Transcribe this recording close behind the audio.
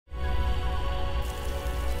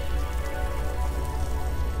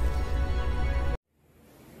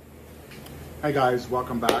Hi guys,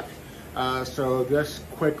 welcome back. So this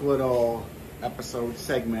quick little episode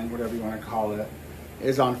segment, whatever you want to call it,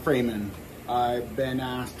 is on framing. I've been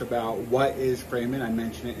asked about what is framing. I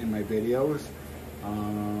mention it in my videos.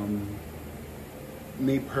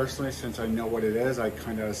 Me personally, since I know what it is, I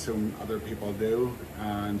kind of assume other people do,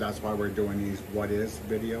 and that's why we're doing these what is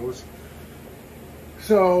videos.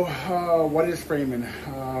 So what is framing?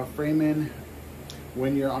 Framing,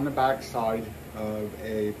 when you're on the back side of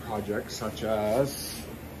a project, such as,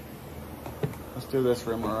 let's do this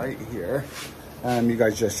room right here. You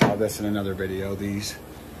guys just saw this in another video. These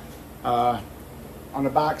on the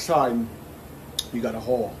back side, you got a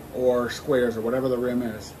hole or squares or whatever the rim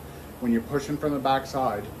is. When you're pushing from the back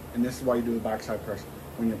side, and this is why you do the back side first.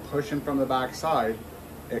 When you're pushing from the back side,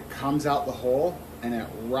 it comes out the hole and it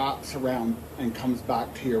wraps around and comes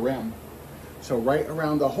back to your rim. So right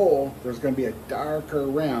around the hole, there's going to be a darker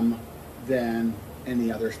rim than in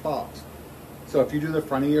the other spots. So if you do the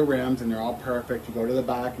front of your rims and they're all perfect, you go to the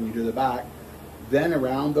back and you do the back, then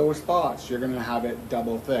around those spots you're going to have it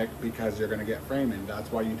double thick because you're going to get framing.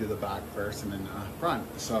 That's why you do the back first and then the front.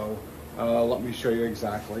 So let me show you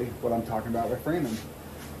exactly what I'm talking about with framing.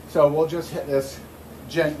 So we'll just hit this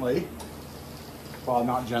gently. Well,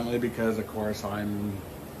 not gently because of course I'm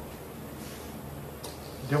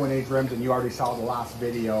doing these rims and you already saw the last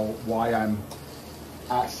video why I'm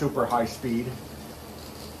at super high speed.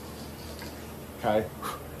 Okay,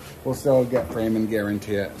 we'll still get framing,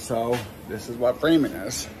 guarantee it. So this is what framing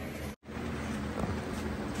is.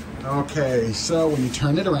 Okay, so when you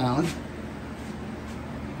turn it around,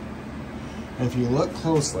 if you look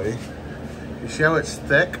closely, you see how it's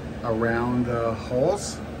thick around the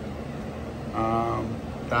holes?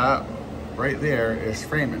 That right there is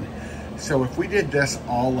framing. So if we did this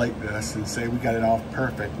all like this and say we got it all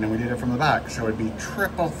perfect and then we did it from the back, so it'd be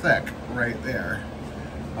triple thick right there.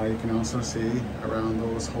 You can also see around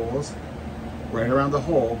those holes, right around the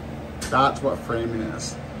hole, that's what framing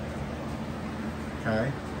is.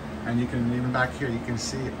 Okay, and you can, even back here, you can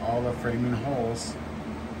see all the framing holes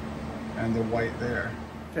and the white there.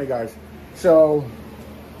 Okay guys, so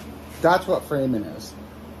that's what framing is.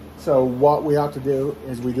 So what we have to do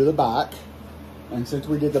is we do the back. And since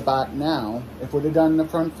we did the back now, if we'd have done the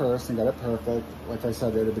front first and got it perfect, like I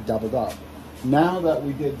said, it would have been doubled up. Now that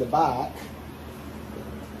we did the back,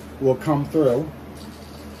 we'll come through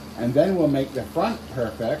and then we'll make the front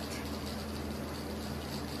perfect.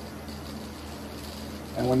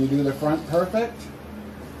 And when you do the front perfect,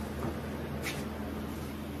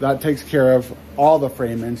 that takes care of all the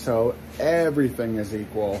framing, so everything is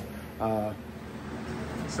equal.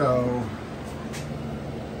 So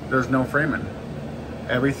there's no framing.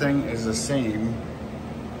 Everything is the same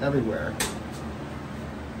everywhere.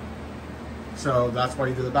 So that's why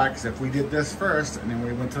you do the back, because if we did this first and then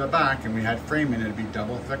we went to the back and we had framing, it'd be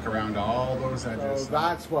double thick around all those edges. So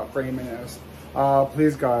that's what framing is.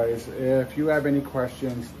 Please guys, if you have any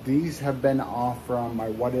questions, these have been off from my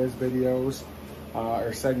what is videos,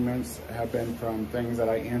 or segments have been from things that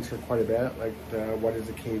I answer quite a bit, like the what is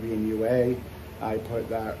a KV and UA. I put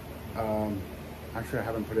that, actually I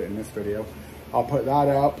haven't put it in this video. I'll put that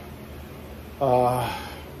up.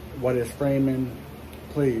 What is framing?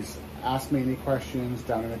 Please ask me any questions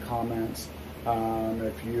down in the comments.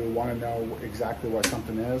 If you want to know exactly what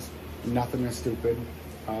something is, nothing is stupid.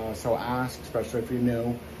 So ask, especially if you're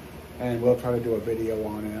new, and we'll try to do a video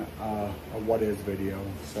on it, a what is video.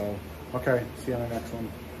 So, okay, see you on the next one.